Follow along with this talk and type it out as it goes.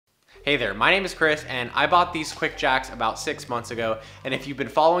Hey there, my name is Chris and I bought these Quickjacks about 6 months ago, and if you've been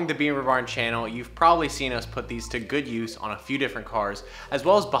following the Bimmer Barn channel, you've probably seen us put these to good use on a few different cars, as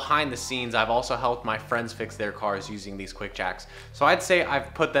well as behind the scenes. I've also helped my friends fix their cars using these Quickjacks, so I'd say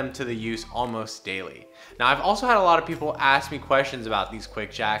I've put them to the use almost daily. Now, I've also had a lot of people ask me questions about these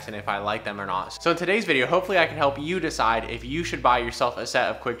Quickjacks and if I like them or not. So in today's video, hopefully I can help you decide if you should buy yourself a set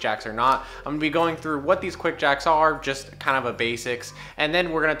of Quickjacks or not. I'm gonna be going through what these Quickjacks are, just kind of a basics, and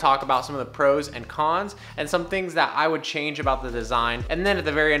then we're gonna talk about some of the pros and cons and some things that I would change about the design. And then at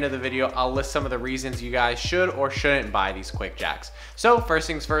the very end of the video, I'll list some of the reasons you guys should or shouldn't buy these Quickjacks. So first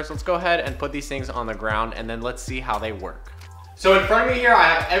things first, let's go ahead and put these things on the ground and then let's see how they work. So in front of me here, I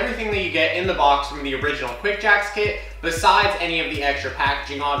have everything that you get in the box from the original Quickjacks kit, besides any of the extra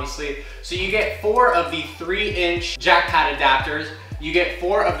packaging, obviously. So you get 4 of the 3-inch jack pad adapters, you get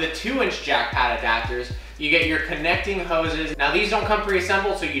 4 of the 2-inch jack pad adapters, you get your connecting hoses. Now these don't come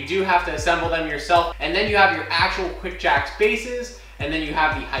pre-assembled, so you do have to assemble them yourself. And then you have your actual Quickjacks bases, and then you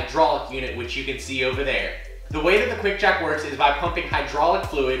have the hydraulic unit, which you can see over there. The way that the Quickjack works is by pumping hydraulic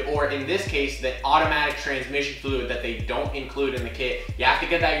fluid, or in this case, the automatic transmission fluid that they don't include in the kit. You have to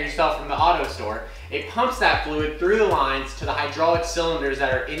get that yourself from the auto store. It pumps that fluid through the lines to the hydraulic cylinders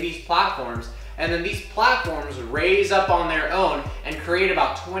that are in these platforms, and then these platforms raise up on their own and create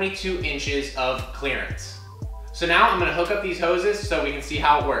about 22 inches of clearance. So now I'm gonna hook up these hoses so we can see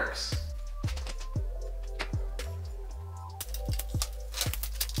how it works.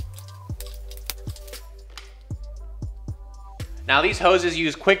 Now these hoses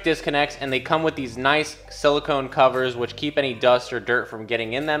use quick disconnects and they come with these nice silicone covers which keep any dust or dirt from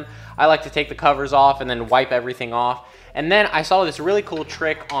getting in them. I like to take the covers off and then wipe everything off. And then I saw this really cool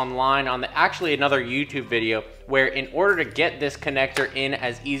trick online on actually another YouTube video where in order to get this connector in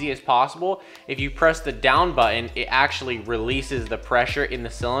as easy as possible, if you press the down button, it actually releases the pressure in the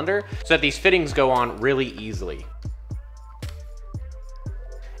cylinder so that these fittings go on really easily.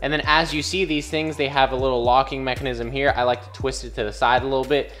 And then as you see these things, they have a little locking mechanism here. I like to twist it to the side a little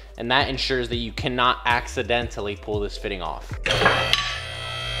bit, and that ensures that you cannot accidentally pull this fitting off.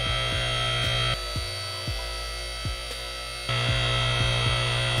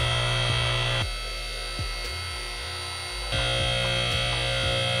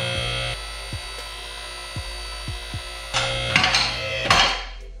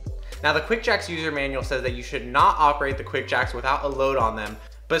 Now the Quickjacks user manual says that you should not operate the Quickjacks without a load on them,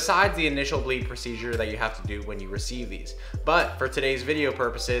 besides the initial bleed procedure that you have to do when you receive these. But for today's video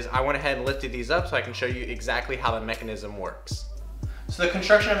purposes, I went ahead and lifted these up so I can show you exactly how the mechanism works. So the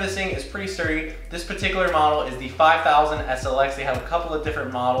construction of this thing is pretty sturdy. This particular model is the 5000 SLX. They have a couple of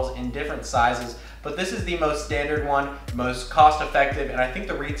different models in different sizes, but this is the most standard one, most cost effective, and I think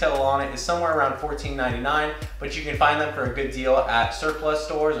the retail on it is somewhere around $14.99, but you can find them for a good deal at surplus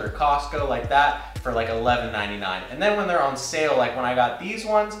stores or Costco like that for like $11.99. And then when they're on sale, like when I got these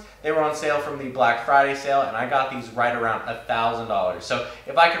ones, they were on sale from the Black Friday sale, and I got these right around $1,000. So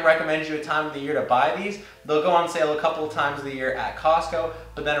if I could recommend you a time of the year to buy these, they'll go on sale a couple of times of the year at Costco,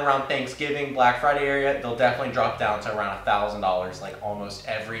 but then around Thanksgiving, Black Friday area, they'll definitely drop down to around $1,000 like almost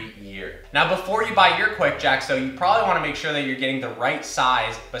every year. Now before you buy your Quickjacks, so you probably want to make sure that you're getting the right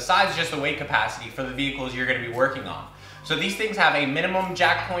size besides just the weight capacity for the vehicles you're going to be working on. So these things have a minimum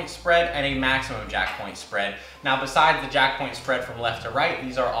jack point spread and a maximum jack point spread. Now besides the jack point spread from left to right,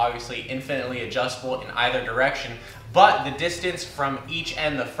 these are obviously infinitely adjustable in either direction, but the distance from each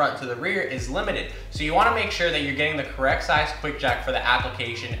end, the front to the rear, is limited. So you want to make sure that you're getting the correct size Quickjack for the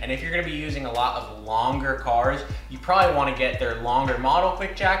application, and if you're going to be using a lot of longer cars, you probably want to get their longer model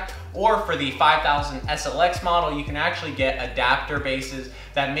Quickjack, or for the 5000 SLX model, you can actually get adapter bases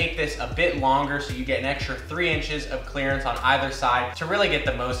that make this a bit longer, so you get an extra 3 inches of clearance on either side to really get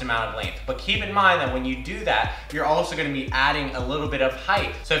the most amount of length. But keep in mind that when you do that, you're also going to be adding a little bit of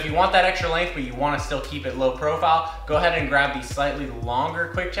height. So if you want that extra length, but you want to still keep it low profile, go ahead and grab these slightly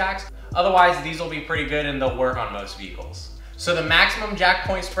longer Quickjacks. Otherwise, these will be pretty good and they'll work on most vehicles. So the maximum jack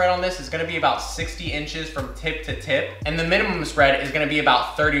point spread on this is going to be about 60 inches from tip to tip, and the minimum spread is going to be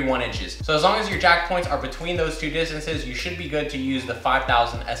about 31 inches. So as long as your jack points are between those two distances, you should be good to use the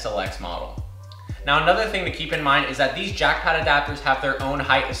 5000 SLX model. Now another thing to keep in mind is that these jack pad adapters have their own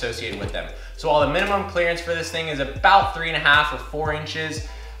height associated with them. So while the minimum clearance for this thing is about 3.5 or 4 inches,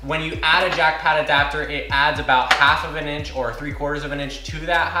 when you add a jack pad adapter, it adds about 1/2 inch or 3/4 of an inch to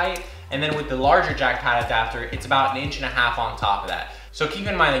that height. And then with the larger jack pad adapter, it's about 1.5 inches on top of that. So keep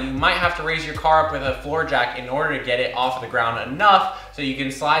in mind that you might have to raise your car up with a floor jack in order to get it off of the ground enough so you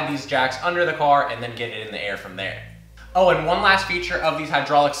can slide these jacks under the car and then get it in the air from there. Oh, and one last feature of these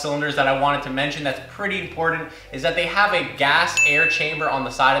hydraulic cylinders that I wanted to mention that's pretty important is that they have a gas air chamber on the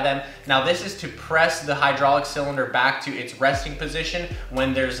side of them. Now this is to press the hydraulic cylinder back to its resting position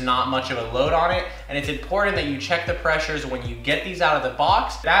when there's not much of a load on it. And it's important that you check the pressures when you get these out of the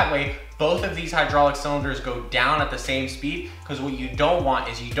box. That way, both of these hydraulic cylinders go down at the same speed, because what you don't want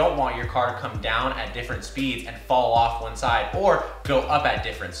is you don't want your car to come down at different speeds and fall off one side or go up at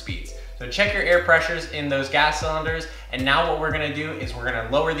different speeds. So check your air pressures in those gas cylinders. And now what we're gonna do is we're gonna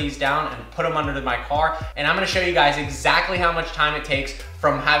lower these down and put them under my car. And I'm gonna show you guys exactly how much time it takes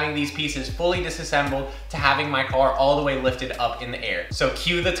from having these pieces fully disassembled to having my car all the way lifted up in the air. So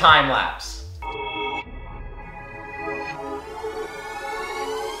cue the time lapse.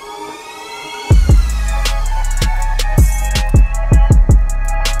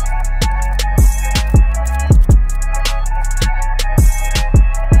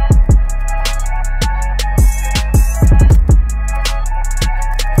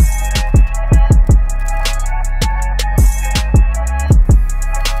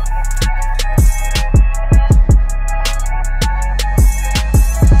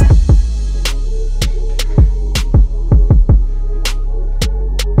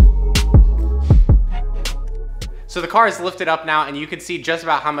 So the car is lifted up now, and you can see just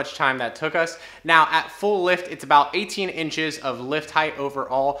about how much time that took us. Now at full lift, it's about 18 inches of lift height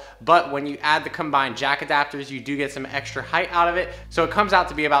overall, but when you add the combined jack adapters, you do get some extra height out of it. So it comes out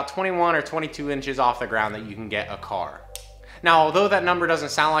to be about 21 or 22 inches off the ground that you can get a car. Now, although that number doesn't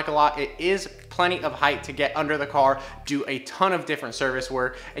sound like a lot, it is plenty of height to get under the car, do a ton of different service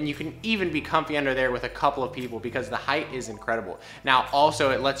work, and you can even be comfy under there with a couple of people because the height is incredible. Now,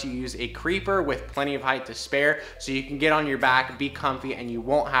 also it lets you use a creeper with plenty of height to spare, so you can get on your back, be comfy, and you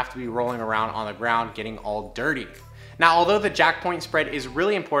won't have to be rolling around on the ground getting all dirty. Now, although the jack point spread is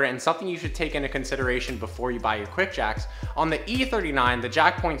really important and something you should take into consideration before you buy your Quickjacks, on the E39, the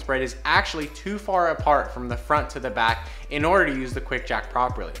jack point spread is actually too far apart from the front to the back in order to use the Quickjack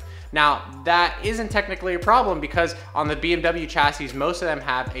properly. Now, that isn't technically a problem because on the BMW chassis, most of them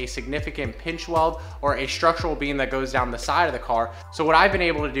have a significant pinch weld or a structural beam that goes down the side of the car. So what I've been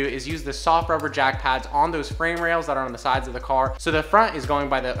able to do is use the soft rubber jack pads on those frame rails that are on the sides of the car. So the front is going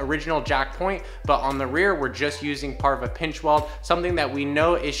by the original jack point, but on the rear, we're just using part of a pinch weld, something that we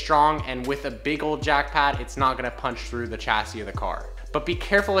know is strong, and with a big old jack pad, it's not gonna punch through the chassis of the car. But be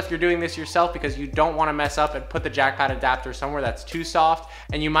careful if you're doing this yourself because you don't want to mess up and put the jack pad adapter somewhere that's too soft,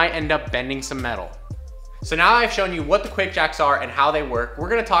 and you might end up bending some metal. So now I've shown you what the Quickjacks are and how they work. We're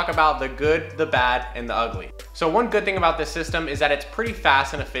gonna talk about the good, the bad, and the ugly. So one good thing about this system is that it's pretty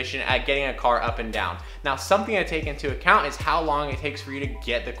fast and efficient at getting a car up and down. Now, something to take into account is how long it takes for you to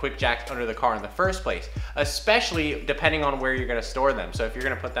get the Quickjacks under the car in the first place, especially depending on where you're gonna store them. So if you're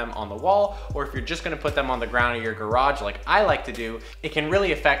gonna put them on the wall, or if you're just gonna put them on the ground in your garage like I like to do, it can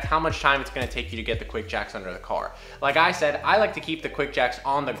really affect how much time it's gonna take you to get the Quickjacks under the car. Like I said, I like to keep the Quickjacks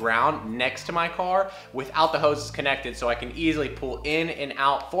on the ground next to my car without the hoses connected, so I can easily pull in and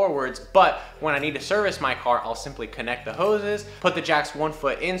out forwards. But when I need to service my car, I'll simply connect the hoses, put the jacks 1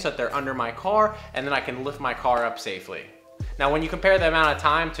 foot in so that they're under my car, and then I can lift my car up safely. Now, when you compare the amount of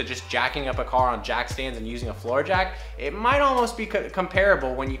time to just jacking up a car on jack stands and using a floor jack, it might almost be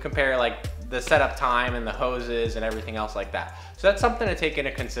comparable when you compare like the setup time and the hoses and everything else like that. So that's something to take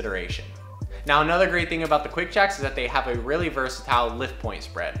into consideration. Now, another great thing about the Quickjacks is that they have a really versatile lift point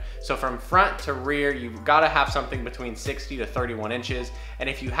spread. So from front to rear, you've got to have something between 60 to 31 inches. And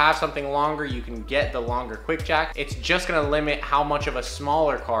if you have something longer, you can get the longer Quickjack. It's just going to limit how much of a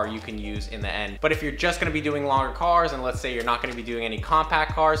smaller car you can use in the end. But if you're just going to be doing longer cars, and let's say you're not going to be doing any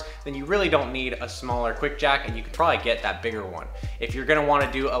compact cars, then you really don't need a smaller Quickjack, and you could probably get that bigger one. If you're going to want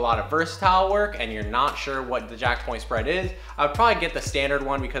to do a lot of versatile work and you're not sure what the jack point spread is, I would probably get the standard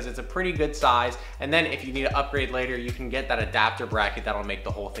one because it's a pretty good size. And then if you need to upgrade later, you can get that adapter bracket that'll make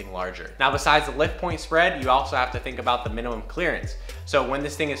the whole thing larger. Now, besides the lift point spread, you also have to think about the minimum clearance. So when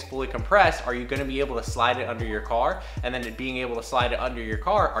this thing is fully compressed, are you going to be able to slide it under your car? And then being able to slide it under your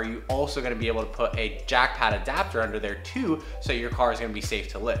car, are you also going to be able to put a jack pad adapter under there too, so your car is going to be safe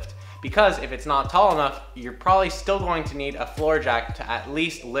to lift? Because if it's not tall enough, you're probably still going to need a floor jack to at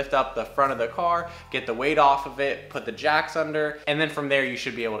least lift up the front of the car, get the weight off of it, put the jacks under, and then from there you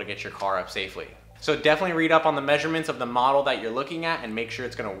should be able to get your car up safely. So definitely read up on the measurements of the model that you're looking at and make sure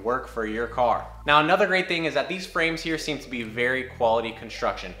it's gonna work for your car. Now, another great thing is that these frames here seem to be very quality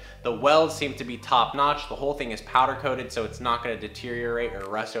construction. The welds seem to be top notch. The whole thing is powder coated, so it's not gonna deteriorate or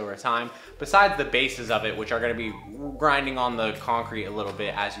rust over time. Besides the bases of it, which are gonna be grinding on the concrete a little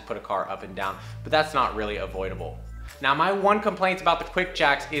bit as you put a car up and down, but that's not really avoidable. Now, my one complaint about the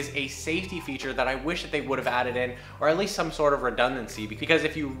Quickjacks is a safety feature that I wish that they would have added in, or at least some sort of redundancy, because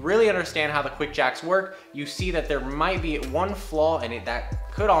if you really understand how the Quickjacks work, you see that there might be one flaw in it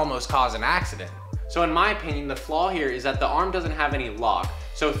that could almost cause an accident. So in my opinion, the flaw here is that the arm doesn't have any lock.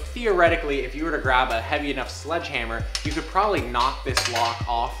 So theoretically, if you were to grab a heavy enough sledgehammer, you could probably knock this lock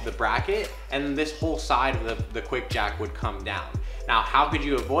off the bracket and this whole side of the Quickjack would come down. Now, how could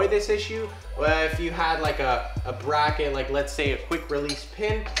you avoid this issue? Well, if you had like a bracket, like let's say a quick release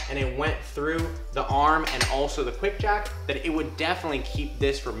pin, and it went through the arm and also the Quickjack, then it would definitely keep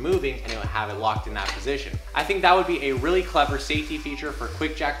this from moving and it would have it locked in that position. I think that would be a really clever safety feature for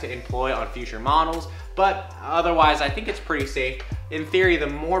Quickjack to employ on future models, but otherwise I think it's pretty safe. In theory, the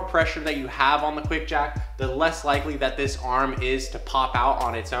more pressure that you have on the Quickjack, the less likely that this arm is to pop out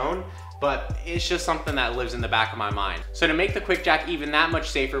on its own. But it's just something that lives in the back of my mind. So to make the Quickjack even that much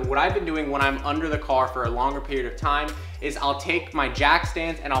safer, what I've been doing when I'm under the car for a longer period of time is I'll take my jack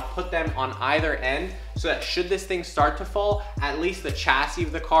stands and I'll put them on either end so that should this thing start to fall, at least the chassis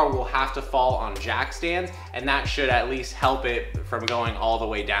of the car will have to fall on jack stands, and that should at least help it from going all the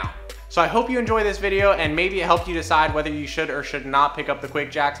way down. So I hope you enjoy this video and maybe it helped you decide whether you should or should not pick up the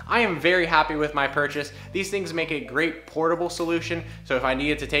Quickjacks. I am very happy with my purchase. These things make a great portable solution. So if I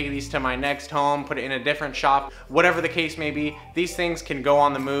needed to take these to my next home, put it in a different shop, whatever the case may be, these things can go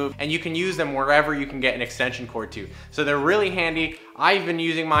on the move and you can use them wherever you can get an extension cord to. So they're really handy. I've been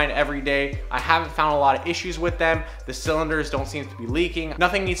using mine every day. I haven't found a lot of issues with them. The cylinders don't seem to be leaking.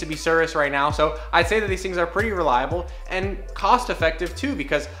 Nothing needs to be serviced right now. So I'd say that these things are pretty reliable and cost effective too,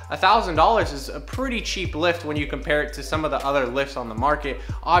 because $1,000 is a pretty cheap lift when you compare it to some of the other lifts on the market.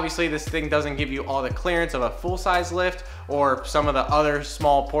 Obviously, this thing doesn't give you all the clearance of a full-size lift or some of the other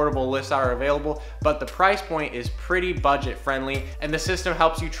small portable lifts that are available, but the price point is pretty budget friendly and the system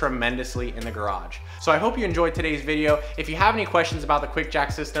helps you tremendously in the garage. So I hope you enjoyed today's video. If you have any questions about the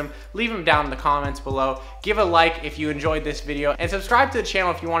Quickjack system, leave them down in the comments below. Give a like if you enjoyed this video and subscribe to the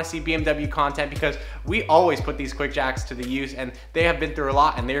channel if you want to see BMW content, because we always put these Quickjacks to the use and they have been through a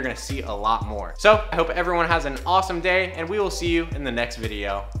lot and they're going to see a lot more. So I hope everyone has an awesome day and we will see you in the next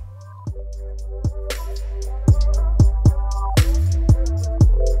video.